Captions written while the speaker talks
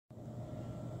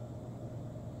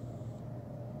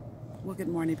Well, good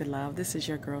morning, beloved. This is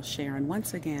your girl Sharon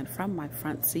once again from my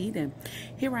front seat, and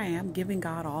here I am giving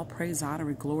God all praise, honor,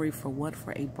 and glory for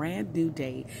a brand new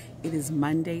day. It is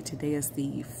Monday. Today is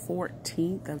the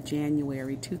 14th of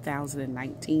January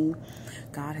 2019.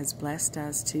 God has blessed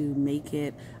us to make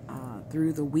it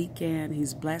through the weekend.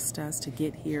 He's blessed us to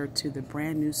get here to the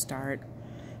brand new start,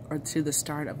 or to the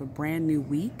start of a brand new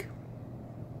week.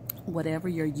 Whatever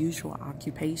your usual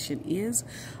occupation is,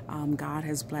 God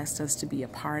has blessed us to be a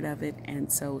part of it.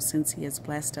 And so since he has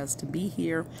blessed us to be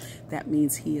here, that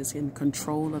means he is in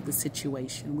control of the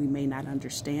situation. We may not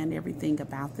understand everything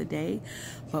about the day,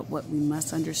 but what we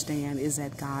must understand is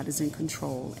that God is in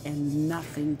control and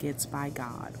nothing gets by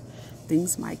God.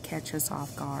 Things might catch us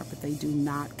off guard, but they do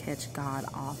not catch God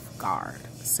off guard.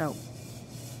 So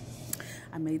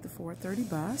I made the 4:30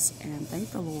 bus, and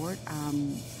thank the Lord.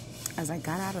 As I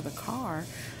got out of the car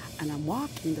and I'm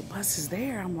walking, the bus is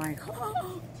there. I'm like,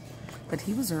 oh, but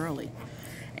he was early.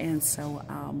 And so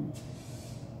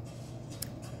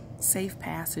safe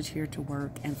passage here to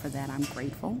work, and for that I'm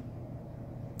grateful.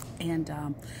 And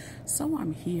so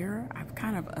I'm here. I've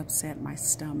kind of upset my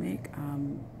stomach.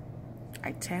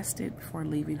 I tested before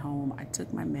leaving home. I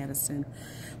took my medicine,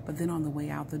 but then on the way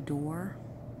out the door,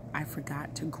 I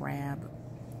forgot to grab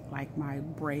like my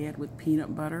bread with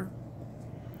peanut butter,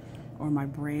 or my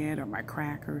bread or my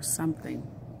crackers, something.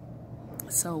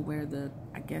 So where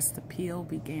I guess the peel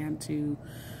began to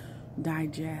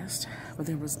digest, but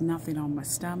there was nothing on my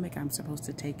stomach. I'm supposed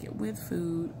to take it with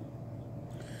food.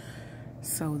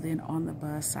 So then on the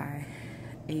bus I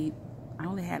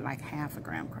only had like half a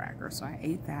graham cracker, so I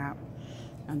ate that.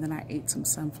 And then I ate some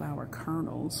sunflower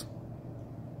kernels.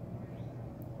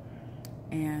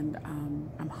 And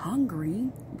I'm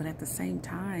hungry, but at the same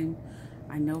time,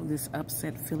 I know this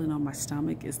upset feeling on my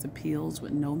stomach is the pills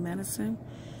with no medicine.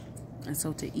 And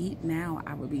so to eat now,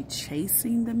 I would be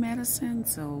chasing the medicine.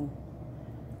 So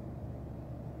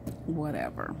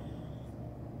whatever.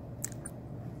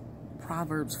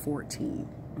 Proverbs 14,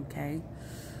 okay?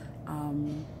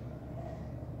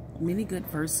 Many good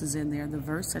verses in there. The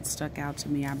verse that stuck out to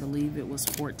me, I believe it was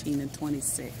 14 and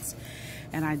 26.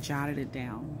 And I jotted it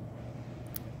down.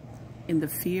 In the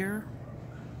fear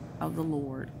of the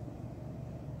Lord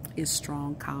is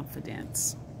strong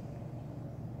confidence.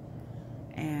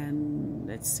 And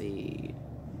let's see,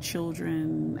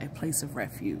 children, a place of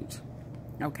refuge.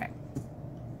 Okay.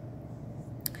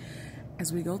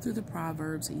 As we go through the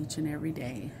Proverbs each and every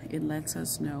day, it lets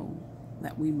us know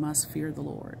that we must fear the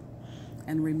Lord.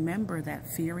 And remember that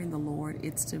fearing the Lord,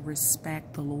 it's to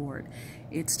respect the Lord.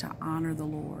 It's to honor the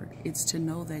Lord. It's to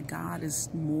know that God is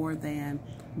more than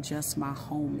just my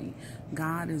homie.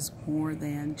 God is more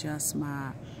than just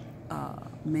my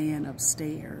man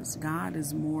upstairs. God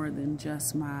is more than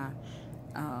just my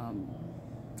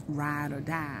ride or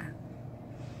die.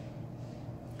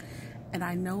 And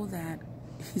I know that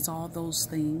he's all those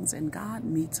things, and God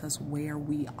meets us where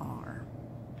we are.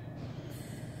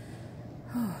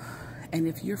 And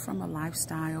if you're from a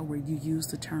lifestyle where you use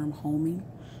the term homie,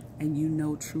 and you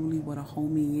know truly what a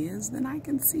homie is, then I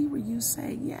can see where you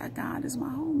say, yeah, God is my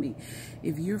homie.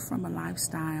 If you're from a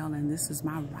lifestyle and this is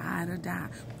my ride or die,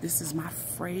 this is my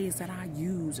phrase that I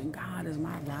use, and God is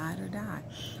my ride or die,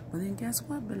 well then guess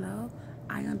what, beloved?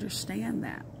 I understand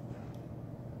that.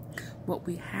 What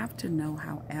we have to know,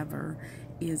 however,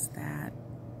 is that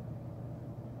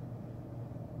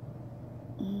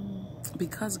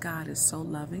because God is so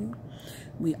loving,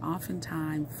 we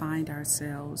oftentimes find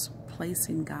ourselves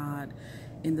placing God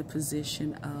in the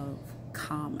position of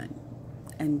common.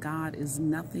 And God is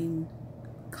nothing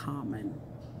common.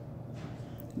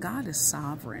 God is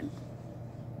sovereign.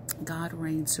 God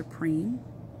reigns supreme.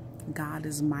 God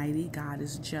is mighty. God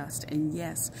is just. And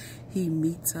yes, he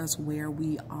meets us where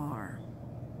we are.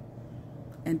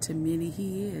 And to many,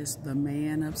 he is the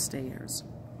man upstairs.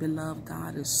 Beloved,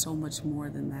 God is so much more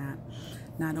than that.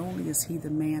 Not only is he the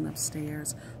man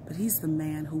upstairs, but he's the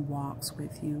man who walks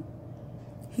with you.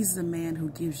 He's the man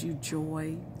who gives you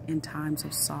joy in times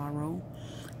of sorrow.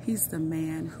 He's the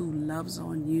man who loves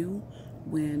on you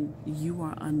when you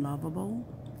are unlovable,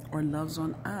 or loves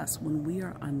on us when we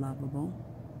are unlovable.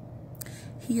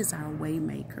 He is our way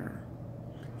maker.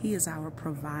 He is our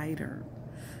provider.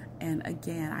 And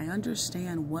again, I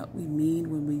understand what we mean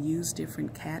when we use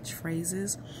different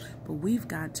catchphrases, but we've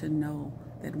got to know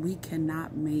that we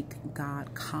cannot make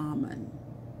God common.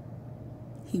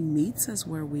 He meets us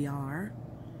where we are.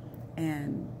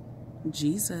 And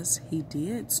Jesus, he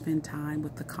did spend time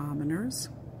with the commoners.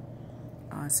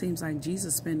 Seems like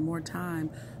Jesus spent more time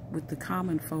with the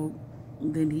common folk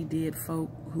than he did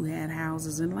folk who had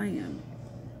houses and land.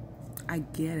 I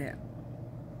get it.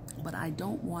 But I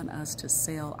don't want us to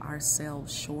sell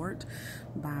ourselves short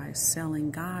by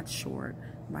selling God short,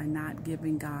 by not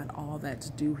giving God all that's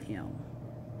due him.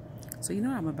 So you know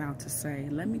what I'm about to say.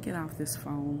 Let me get off this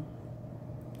phone.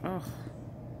 Oh,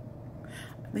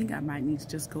 I think I might need to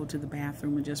just go to the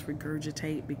bathroom and just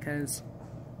regurgitate, because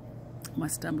my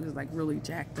stomach is like really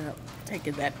jacked up,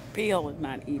 taking that pill and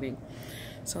not eating.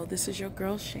 So this is your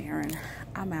girl Sharon.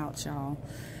 I'm out, y'all.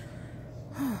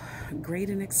 Great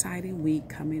and exciting week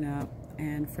coming up,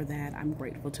 and for that I'm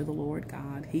grateful to the Lord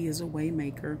God. He is a way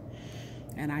maker,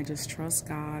 and I just trust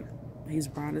God. He's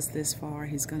brought us this far.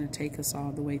 He's going to take us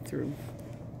all the way through.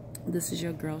 This is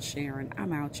your girl Sharon.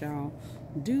 I'm out, y'all.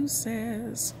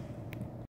 Deuces.